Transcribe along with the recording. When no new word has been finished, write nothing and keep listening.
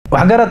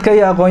Waxgaradka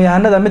iyo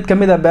aqoonyahanada mid ka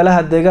mid ah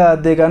beelaha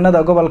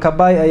deegaanada gobolka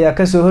ayaa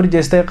ka soo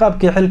horjeestay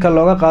qaabkii xilka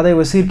looga qaaday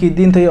wasiirkii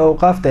diinta iyo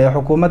awqaafta ee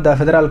xukuumadda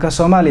federaalka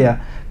Soomaaliya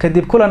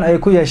kadib kulan ay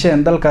ku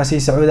yeesheen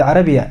dalkaasi Sacuudi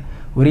Carabiya.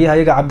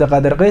 wariyahayaga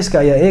Cabdiqaadir Qayska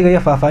ayaa eegaya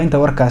faahfaahinta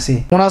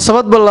warkaasi.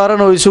 Munaasabad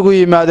ballaaran oo isugu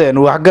yimaadeen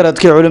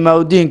waxgaradka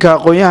culimada diinka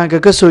aqoonyahanka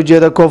ka soo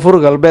jeeda Koonfur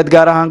Galbeed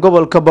gaar ahaan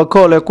gobolka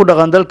Bakool ee ku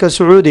dhaqan dalka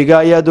Sacuudiga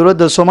ayaa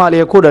dowladda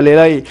Soomaaliya ku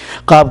dhaliilay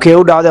qaabkii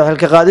u dhacday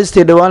xilka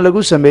qaadistii dhawaan lagu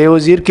sameeyay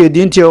wasiirkii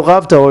diinta iyo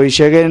awqaafta oo ay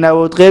sheegeen in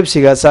awood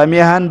qaybsiga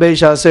saami ahaan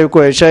beeshaas ay ku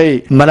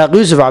heshay. Malaaq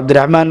Yuusuf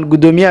Cabdiraxmaan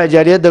gudoomiyaha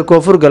jaariyadda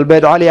Koonfur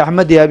Galbeed Cali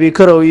Axmed Yaabi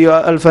Karow iyo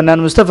Alfanaan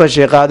Mustafa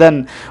Sheekh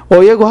Aadan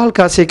oo iyagu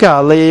halkaasi ka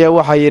hadlay ayaa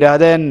waxay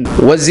yiraahdeen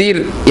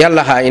wasiir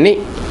yalla hayni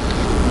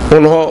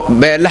unho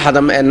beelaha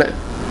dhammaan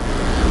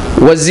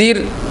wasiir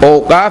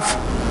awqaaf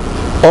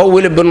oo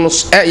waliba nus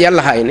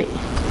yalla hayni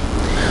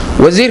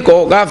wasiirka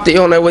awqaafta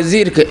iyo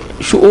wasiirka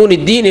shu'uun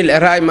diin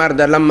al-raay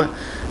marda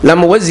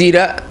lama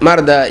wasiira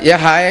marda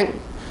yahayn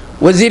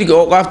wasiirka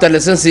awqaafta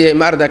lisansiye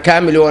marda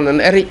kaamil wanan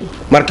eri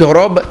markii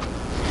horooba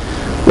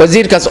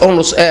wasiirkaas oo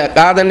nus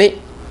qaadani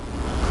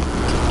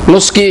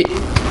nuski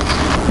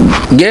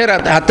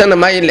geerad hatana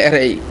mayl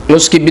eray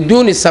nuski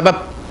biduuni sabab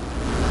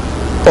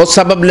oo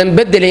sabab lan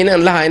bedelayna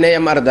la haynaya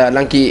marda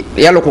lanki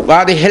yalla ku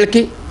qaadi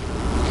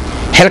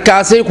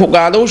xilkaasay ku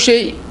qaado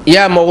shay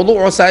ya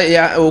mawduuc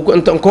ya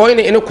inta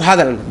kooyna in ku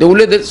hadalna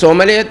dawladda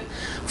Soomaaliyeed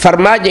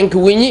farmaajinka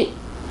wini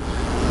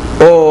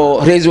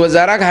oo ra'iisul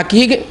wasaaraha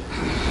hakiga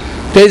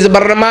ra'iisul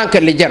baarlamaanka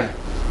lijar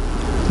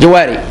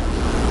jawaari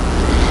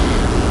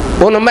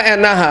ma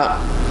anaha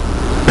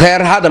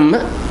reer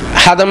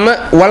hadama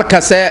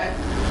walkase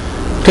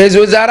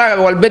ra'iisul wasaaraha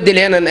wal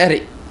bedelayna eri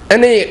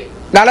ani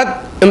qalad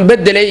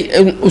بدلي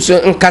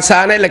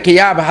كسانة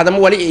لكيابة هذا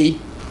مولي إيه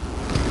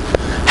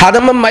هذا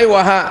ما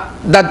يوها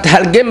دت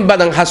هالجيم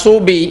بدن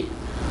حسوبي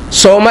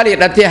سومالي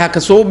رتيها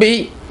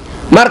كسوبي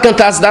ماركن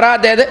تصدرات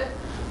ده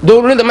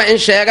دولة ما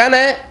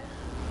إنشاءنا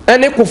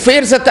أنا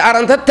كفير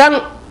ستأرنتن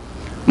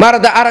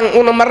مرد أرن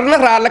ونمرنا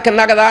رالك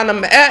النجدان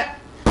ما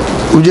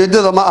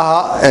وجدت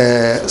معها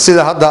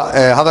سيدا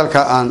هذا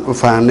الكلام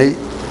وفهمني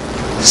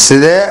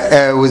سيدا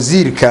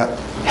وزيرك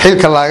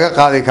حلك الله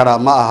قاضي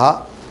كرام معها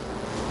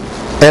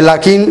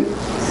لكن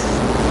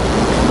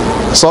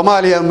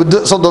Soomaaliya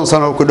muddo 30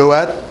 sano ku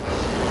dhawaad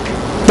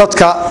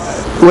dadka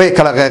way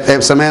kala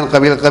qaybsameen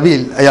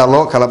qabiil ayaa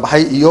loo kala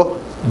baxay iyo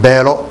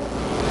beelo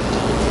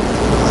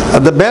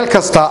hada beel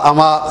kasta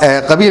ama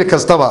qabiil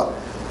kastaba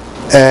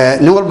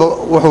nin walba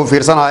wuxuu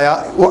fiirsanayaa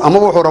ama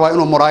wuxuu rabaa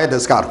inuu muraayada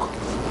iska arko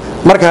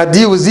marka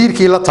hadii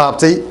wasiirkii la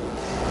taabtay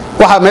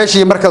waxa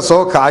meeshii marka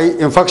soo kacay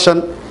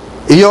infection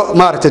iyo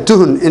maartay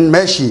tuhun in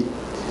meeshii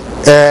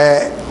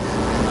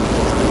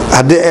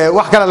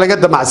wax kala laga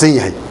damacsan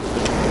yahay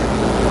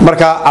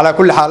marka ala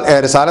kulli xaal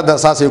risaalada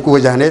asaasi ku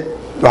wajahneed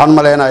waxaan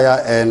maleynayaa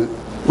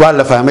waa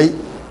la fahmay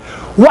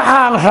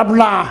waxaan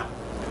rabnaa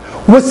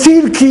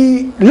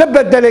wasiirkii la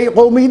bedelay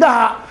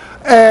qowmiyadaha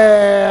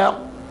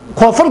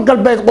Koonfur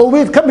Galbeed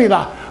qowmiyad kamid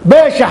ah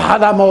beesha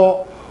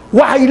hadamo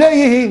waxay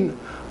leeyihiin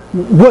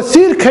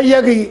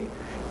wasiirkayagii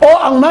oo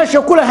aan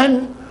meesha ku lahayn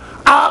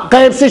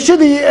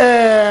qaybsashadii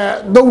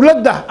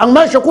dawladda aan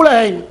meesha ku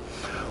lahayn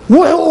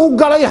wuxuu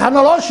galay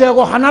hanaloo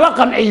sheego hanala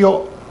qanciyo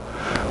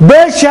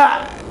beesha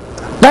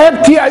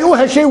qaybtii ay u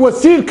heshay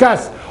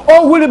wasiirkaas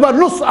oo waliba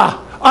nus ah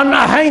aan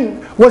ahayn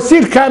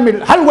wasiir kaamil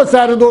hal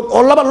wasaaradood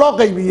oo laba loo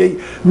qaybiyay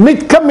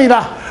mid kamid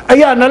ah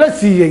ayaa nala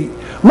siiyay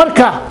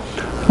marka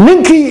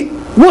ninkii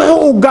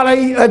wuxuu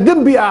galay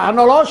dambi ah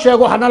hanaloo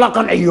sheego hanala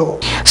qanciyo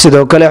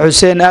sidoo kale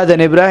Xuseen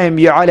Aadan Ibraahim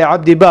iyo Cali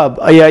Cabdi Baab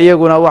ayaa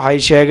iyaguna waxay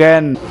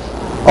sheegeen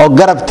oo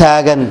garab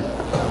taagan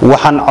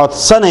waxaan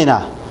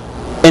codsanaynaa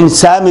in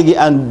saamigi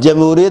aan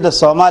jamhuuriyadda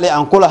Soomaaliya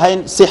aan ku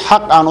lahayn si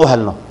xaq aan u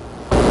helno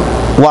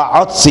waa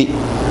codsi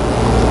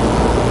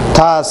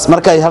taas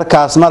markay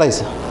halkaas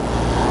maraysa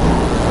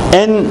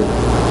in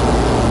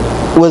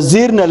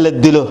wasiirna la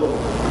dilo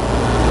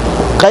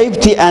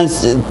qaybtii aan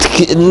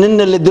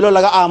ninna la dilo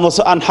laga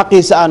aamuso aan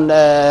xaqiisa aan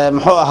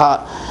muxuu ahaa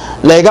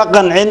laga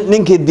qancin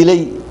ninkii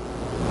dilay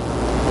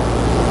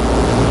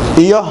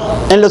iyo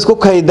in la isku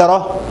kaydaro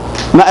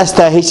ma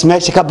astaahish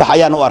meesha ka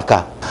baxayaan u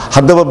arkaa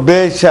haddaba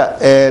beesha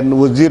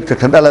wasiirka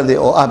ka dhaladay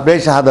oo ah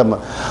beesha hadama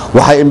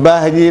waxay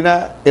imbaahayna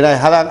inay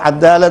helaan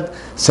cadaalad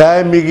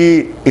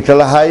saamigi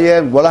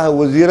itlahayeen walaha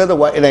wasiirada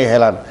waa inay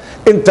helaan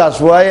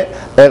intaas waaye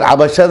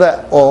cabashada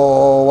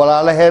oo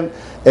walaalaheen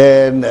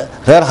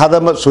reer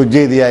hadama soo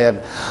jeediyayaan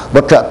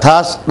marka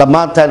taas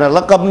dhamaantaana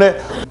la qabne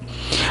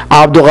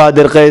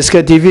Cabdiqaadir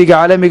Qayska TV-ga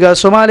caalamiga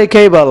Somali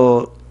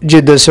Cable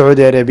Jeddah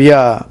Saudi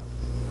Arabia.